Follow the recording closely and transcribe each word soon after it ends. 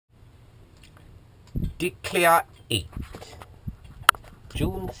DeClear 8,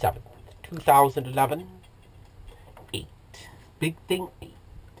 June 7th, 2011. 8. Big thing 8.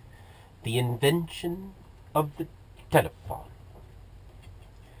 The invention of the telephone.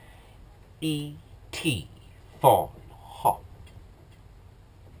 E.T. phone home.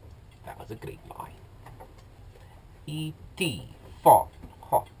 That was a great line. E.T. phone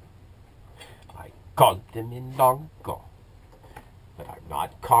home. I called them in long ago. But I'm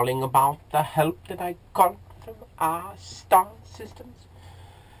not calling about the help that I got from our star systems.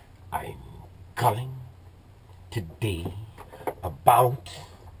 I'm calling today about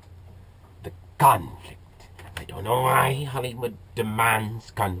the conflict. I don't know why Hollywood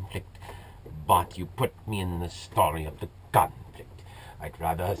demands conflict, but you put me in the story of the conflict. I'd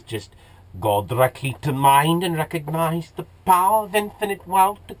rather just go directly to mind and recognize the power of infinite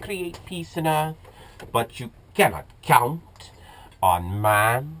wealth to create peace on earth. But you cannot count on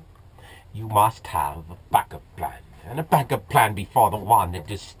man. You must have a backup plan, and a backup plan before the one that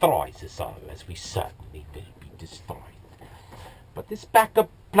destroys us all, as we certainly will be destroyed. But this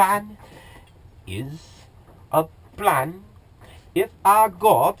backup plan is a plan if our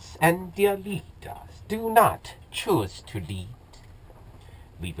gods and their leaders do not choose to lead.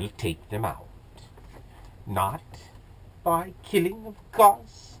 We will take them out, not by killing, of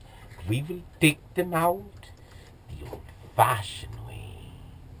course. We will take them out the old-fashioned way.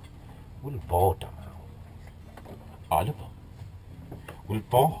 We'll vote them out. All of them. We'll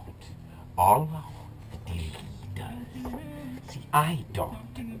vote all out the leaders. See, I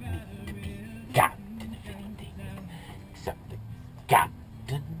don't need to be captain of anything except the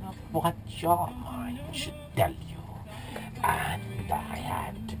captain of what your mind should tell you. And I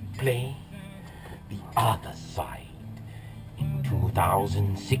had to play the other side. In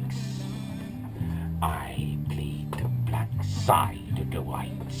 2006, I played the black side of the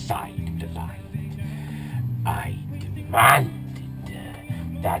white side of the light. I demanded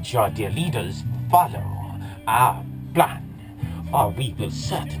that your dear leaders follow our plan, or we will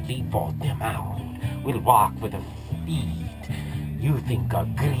certainly vote them out. We'll walk with a feet. You think a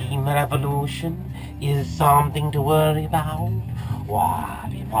green revolution is something to worry about?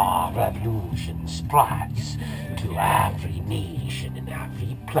 What if our revolution spreads to every nation and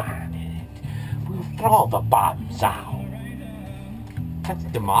every planet? We'll throw the bombs out. That's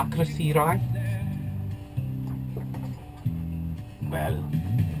democracy, right? Well,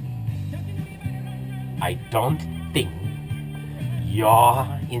 I don't think your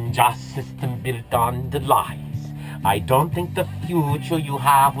unjust system built on the lies. I don't think the future you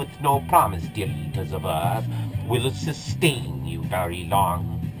have with no promise, dear leaders of Earth, will sustain you very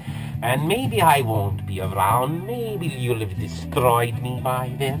long. And maybe I won't be around. Maybe you'll have destroyed me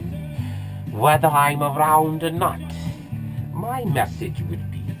by then. Whether I'm around or not, my message will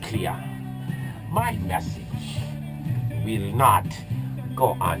be clear. My message will not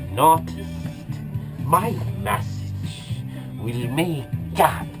go unnoticed. My message will make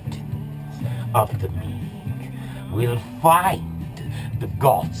captains of the meek. We'll find the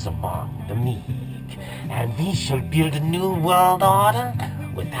gods among the meek, and we shall build a new world order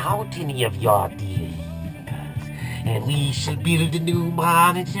without any of your dear leaders. And we shall build a new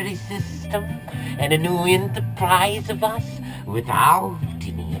monetary system and a new enterprise of us without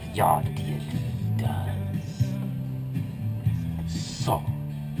any of your dear leaders. So,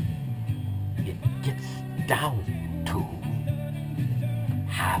 it gets down to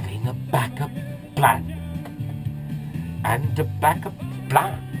having a backup plan. And the backup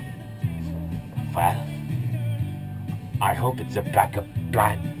plan? Well, I hope it's a backup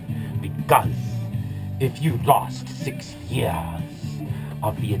plan, because if you lost 6 years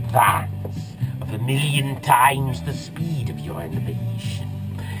of the advance of 1,000,000 times the speed of your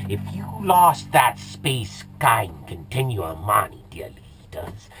innovation, if you lost that space-time continuum money, dear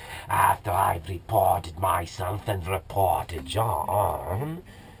leaders, after I've reported myself and reported your own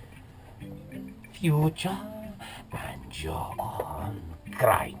future and your own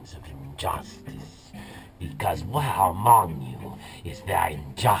crimes of injustice, because where among you is there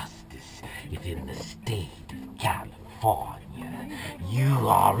injustice if in the state of California you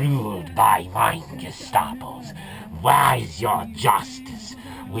are ruled by mind Gestapos? Where is your justice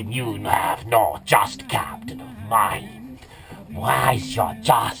when you have no just captain of mind? Where is your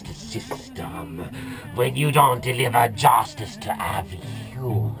justice system when you don't deliver justice to every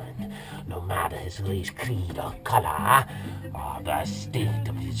human, no matter his race, creed, or color, or the state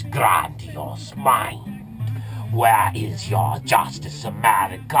of his grandiose mind? Where is your justice,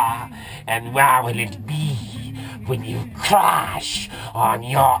 America? And where will it be when you crash on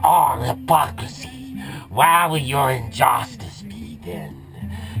your own hypocrisy? Where will your injustice be then?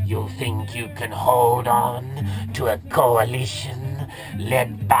 You think you can hold on to a coalition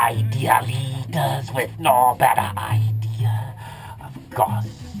led by dear leaders with no better idea? Of course,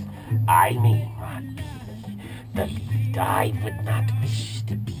 I may not be the leader I would not wish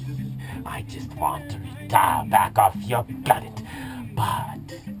to be. I just want to retire back off your planet. But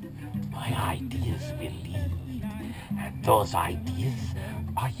my ideas will lead, and those ideas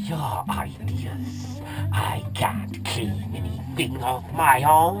are your ideas. I can't claim anything of my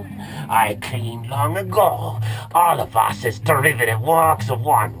own. I claimed long ago all of us as derivative works of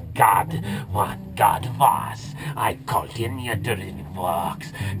one God of us. I called in your derivative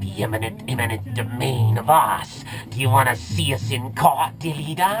works, the imminent domain of us. Do you want to see us in court, dear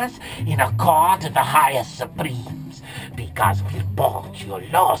leaders? In a court of the highest supremes? Because we'll bulge your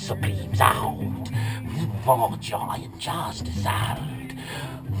law supremes out. We'll bulge your injustice out.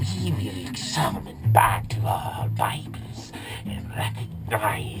 We will examine back to our Bibles and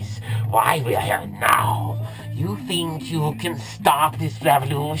recognize why we're here now. You think you can stop this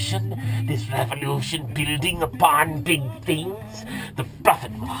revolution? This revolution building upon big things? The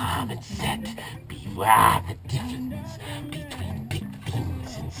Prophet Muhammad said, beware the difference between big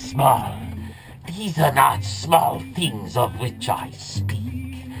things and small. These are not small things of which I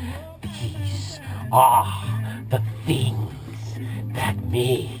speak. These are the things that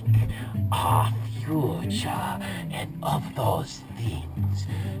make our future, and of those things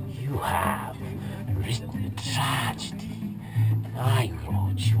you have written a tragedy. I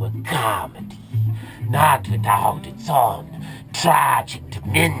wrote you a comedy, not without its own tragic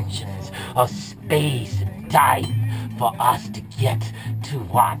dimensions of space and time for us to get to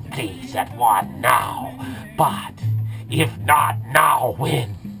one place at one now. But if not now,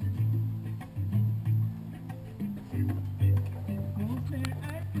 when?